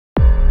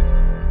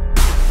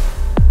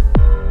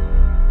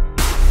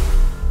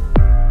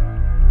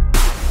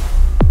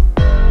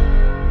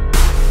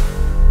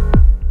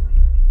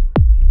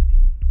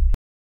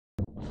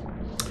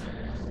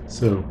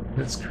So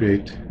let's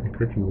create a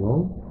curtain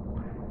wall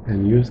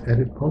and use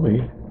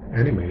Editpoly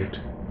animate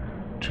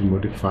to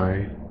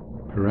modify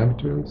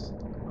parameters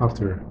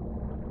after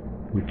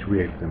we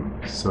create them.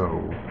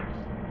 So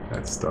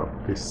let's stop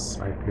this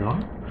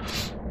IPR,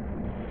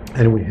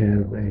 and we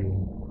have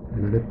an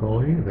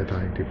Editpoly that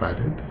I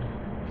divided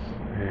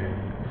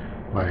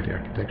by the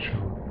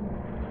architectural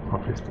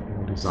office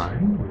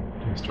design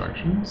with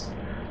instructions.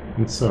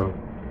 And so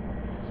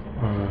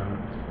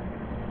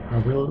I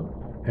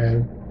will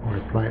add or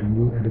apply a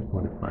new edit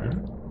modifier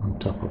on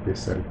top of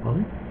this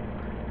Editpoly,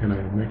 and I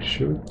will make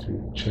sure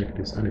to check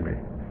this animate.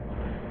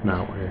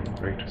 Now I'm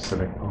going to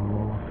select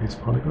all these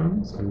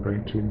polygons. I'm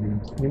going to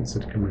use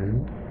insert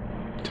command,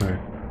 type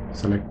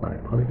select by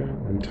polygon,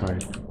 and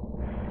type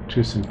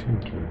 2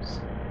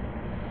 centimeters,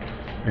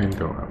 and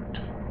go out.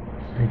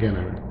 Again,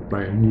 I will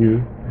apply a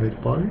new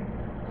Editpoly,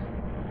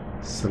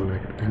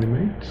 select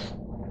animate,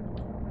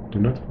 do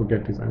not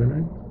forget this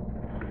animate,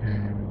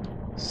 and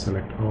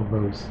select all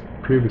those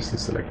previously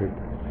selected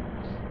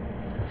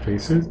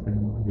faces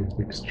and use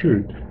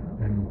extrude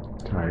and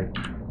type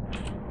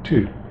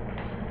 2,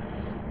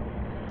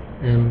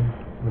 and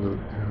we'll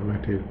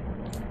let it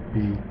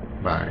be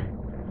by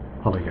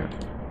polygon.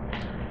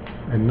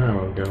 And now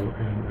I'll go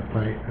and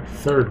apply a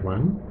third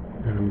one,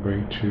 and I'm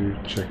going to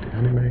check the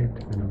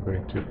animate, and I'm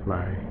going to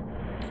apply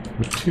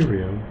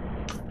material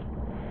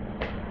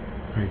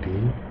ID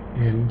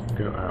and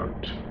go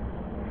out.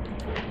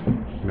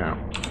 Now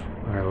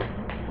I'll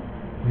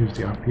use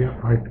the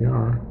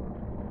IPR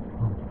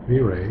of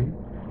V-Ray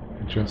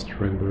to just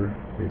render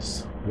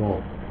this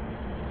wall.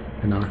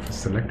 And now if I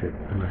select it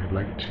and I'd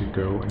like to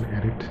go and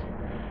edit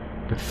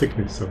the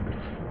thickness of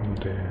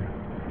the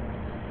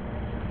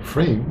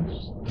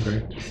frames, I'm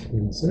going to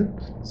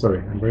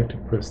I'm going to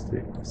press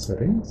the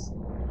settings,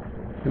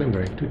 and I'm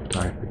going to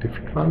type a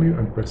different value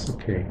and press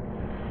OK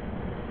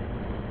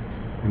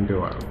and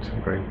go out.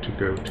 I'm going to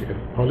go to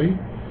Editpoly,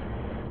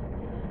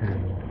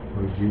 and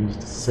we'll use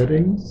the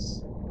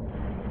settings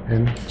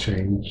and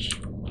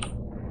change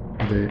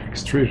the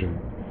extrusion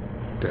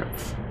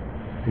depth.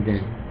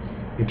 Again,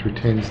 it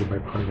retains the by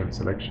polygon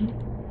selection.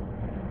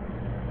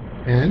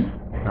 And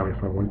now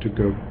if I want to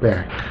go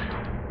back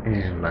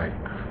and like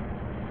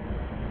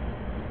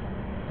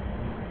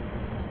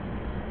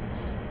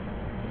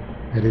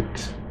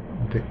edit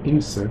the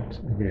insert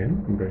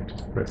again, I'm going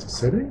to press the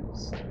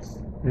settings,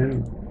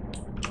 and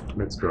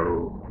let's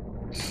go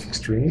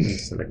extreme and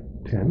select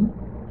 10,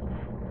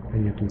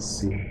 and you can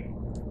see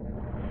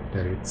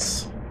that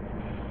it's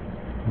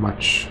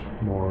much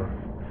more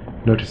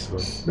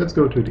noticeable. Let's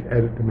go to the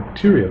edit the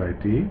material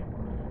ID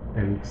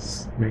and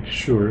make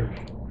sure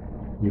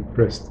you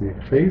press the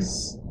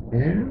face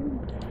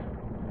and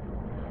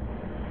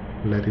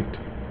let it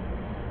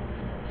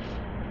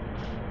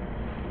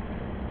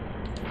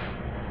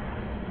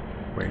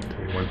wait.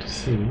 I want to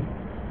see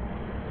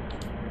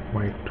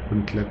why it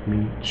wouldn't let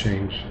me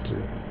change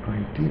the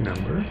ID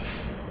number.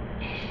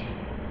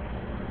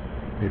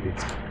 Maybe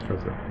it's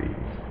because of the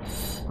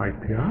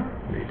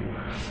IPR, maybe.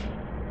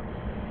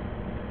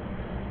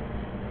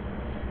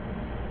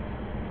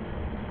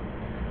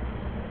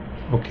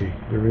 Okay,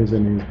 the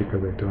reason is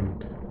because I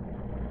don't...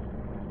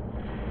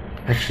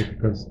 Actually,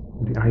 because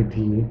the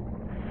ID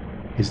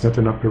is not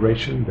an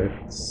operation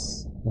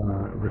that's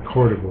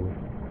recordable,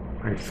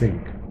 I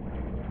think.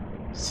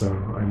 So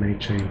I may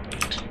change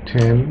to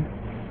 10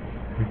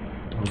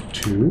 or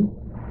 2,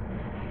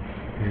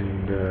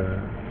 and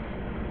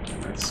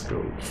let's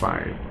go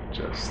 5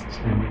 just,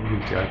 and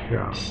use the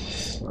IPR.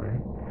 Sorry,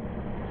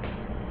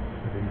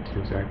 I didn't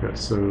use the IPR.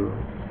 So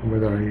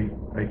whether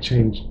I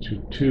change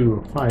to 2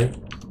 or 5,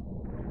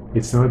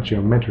 it's not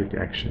geometric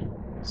action.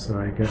 So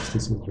I guess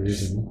this is the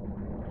reason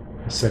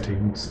the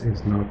settings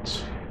is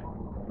not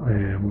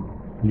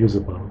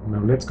usable.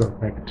 Now let's go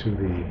back to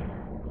the...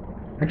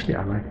 Actually,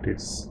 I like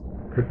this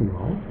curtain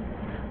wall,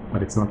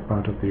 but it's not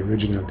part of the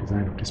original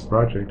design of this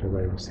project as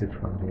I received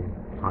from the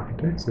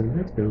architect. So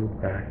let's go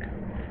back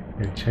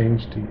and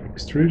change the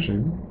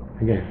extrusion.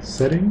 Again,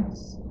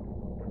 settings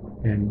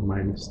and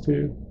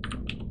 -2,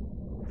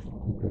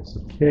 and press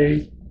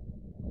OK,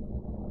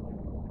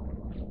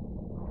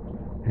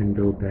 and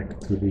go back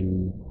to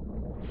the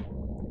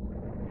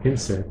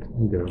insert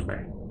and go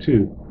back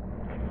to,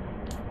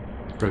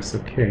 press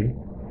OK,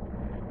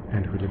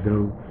 and we'll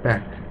go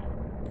back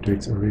to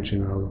its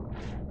original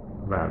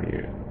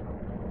value.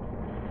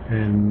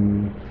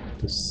 And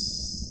to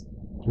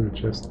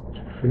just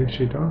finish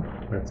it off,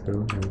 let's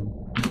go and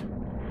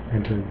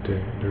enter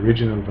the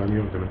original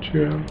value of the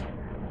material.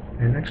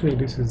 And actually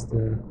this is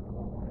the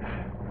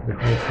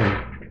whole thing.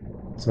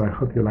 So I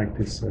hope you liked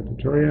this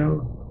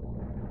tutorial,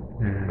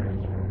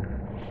 and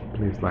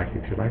please like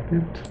if you liked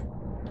it.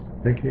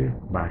 Thank you,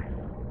 bye.